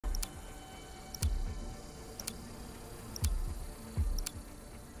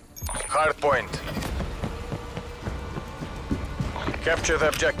hard point. Capture the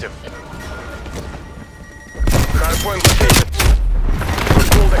objective. Hard point located. We're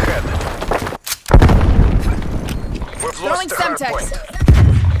pulled ahead. We've lost the hard point.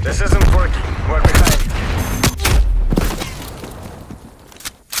 This isn't working. We're behind.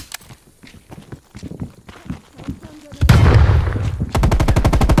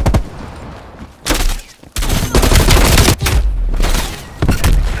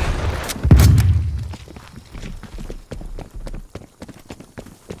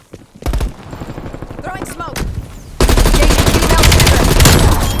 Throwing smoke.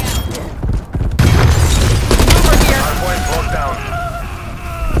 Over here. Hardpoint locked down.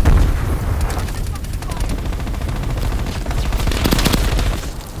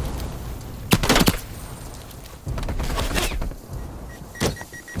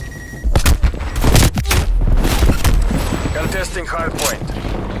 Contesting hardpoint.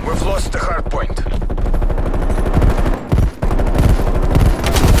 We've lost the hardpoint.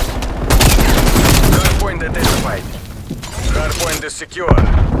 Hardpoint identified. Hardpoint is secure.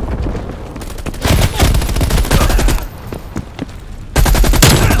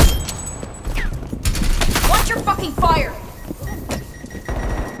 Watch your fucking fire.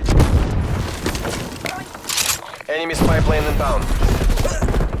 Enemy spy plane inbound.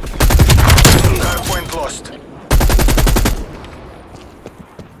 Hardpoint lost.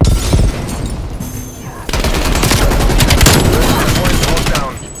 Hardpoint locked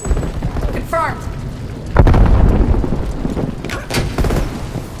down. Confirmed.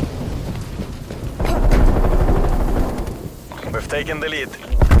 We've taken the lead.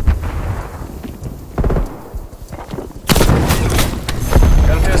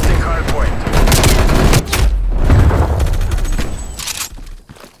 Contesting hardpoint.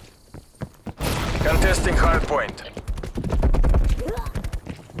 Contesting hardpoint.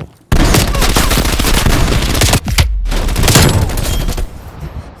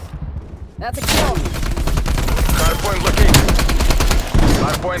 That's a kill. Hardpoint located.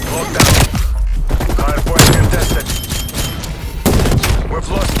 Hardpoint locked down. Hardpoint contested. We've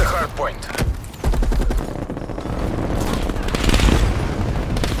lost the hardpoint.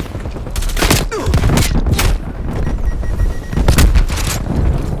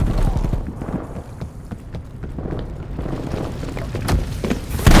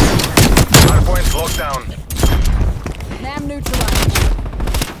 Hardpoint locked down. NAM neutralized.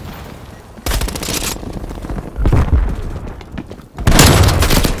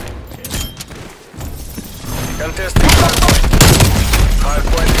 Contesting hardpoint.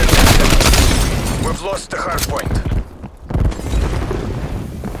 Hardpoint contested. We've lost the hardpoint.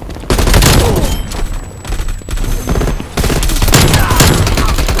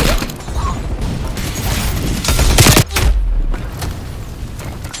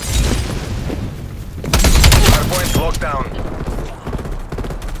 Hardpoint locked down.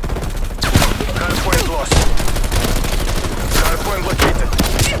 Hardpoint lost. Hardpoint located.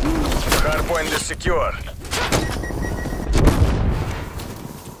 Hardpoint is secure.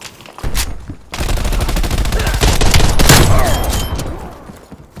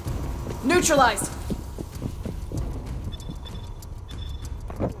 Neutralized.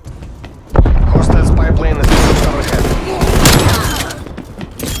 Hostile spy plane is just overhead.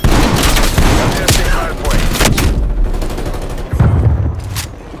 Contesting hardpoint.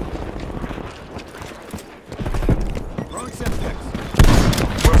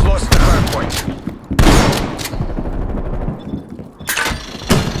 We've lost the hardpoint.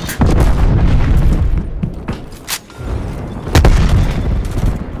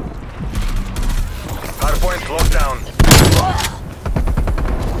 Hardpoint locked down.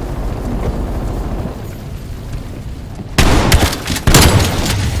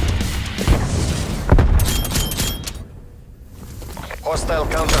 Hostile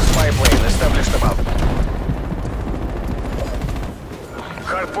counter spy plane established above.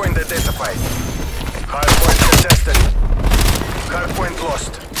 Hardpoint identified. Hardpoint contested. Hardpoint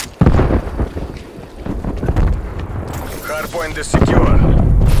lost. Hardpoint is secure.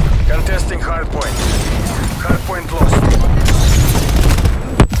 Contesting hardpoint. Hardpoint lost.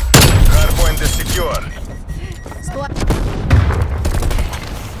 Hardpoint is secure.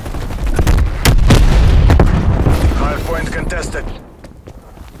 Hardpoint contested.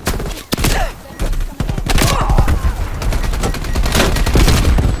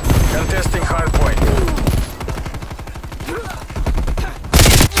 Contesting hardpoint.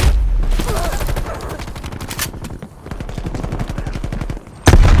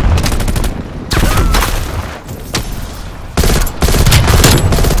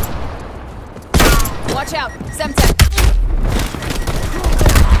 Watch out. Semtech.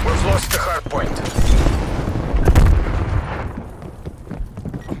 We've lost the hard point.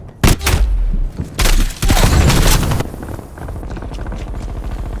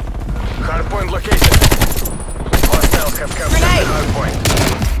 Hard point location. Hostiles have captured the hard point.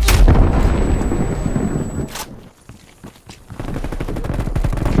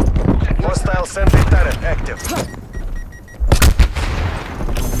 Hostile sentry turret active.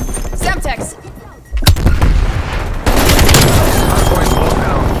 Semtex. Hardpoint locked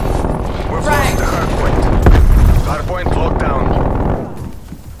down. We've lost the hardpoint. Hardpoint locked down.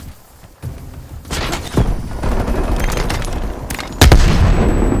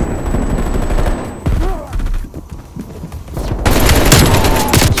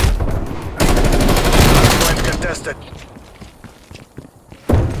 Hardpoint contested.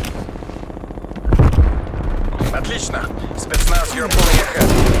 Отлично. Спецназ, you're pulling ahead.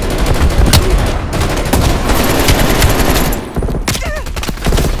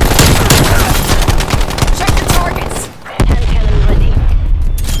 Check the targets. Hand cannon ready.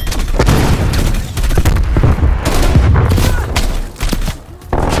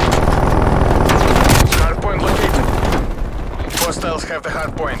 Hardpoint located. Hostiles have the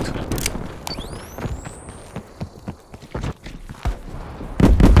hardpoint.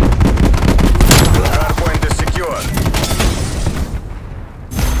 Hardpoint is secure.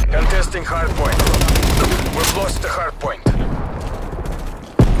 Contesting hardpoint. We've lost the hardpoint.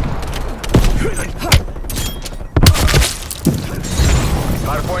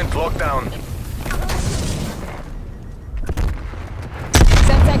 Hardpoint locked down.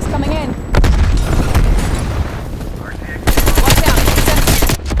 Semtex coming in. Watch out. Semtex.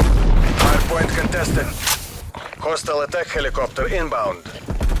 Hardpoint contested. Hostile attack helicopter inbound.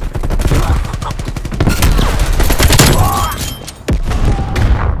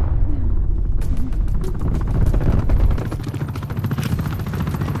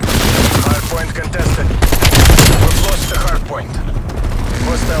 Hardpoint contested. We've lost the hardpoint.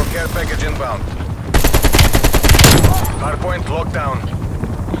 Hostile care package inbound. Hardpoint locked down.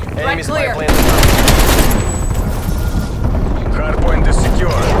 Enemy spy clear. plane inbound. Hardpoint is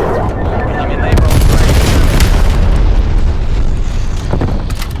secure. Enemy napalm strike.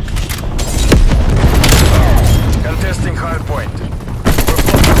 Contesting hardpoint. We've lost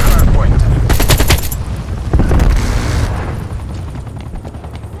the hardpoint.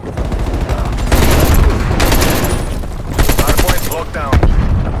 Hardpoint locked down.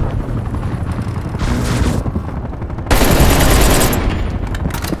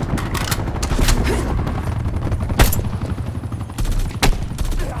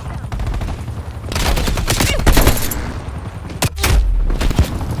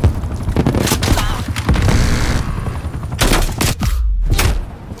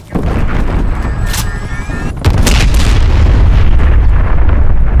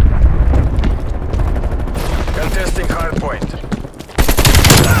 Contesting hardpoint.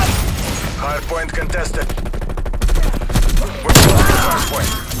 Hardpoint contested. We've lost the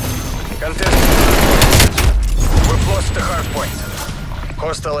hardpoint. Contesting hardpoint. We've lost the hardpoint.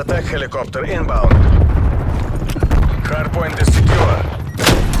 Hostile attack helicopter inbound. Hardpoint is secure.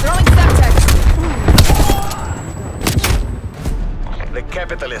 Throwing Semtex. The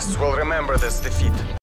capitalists will remember this defeat.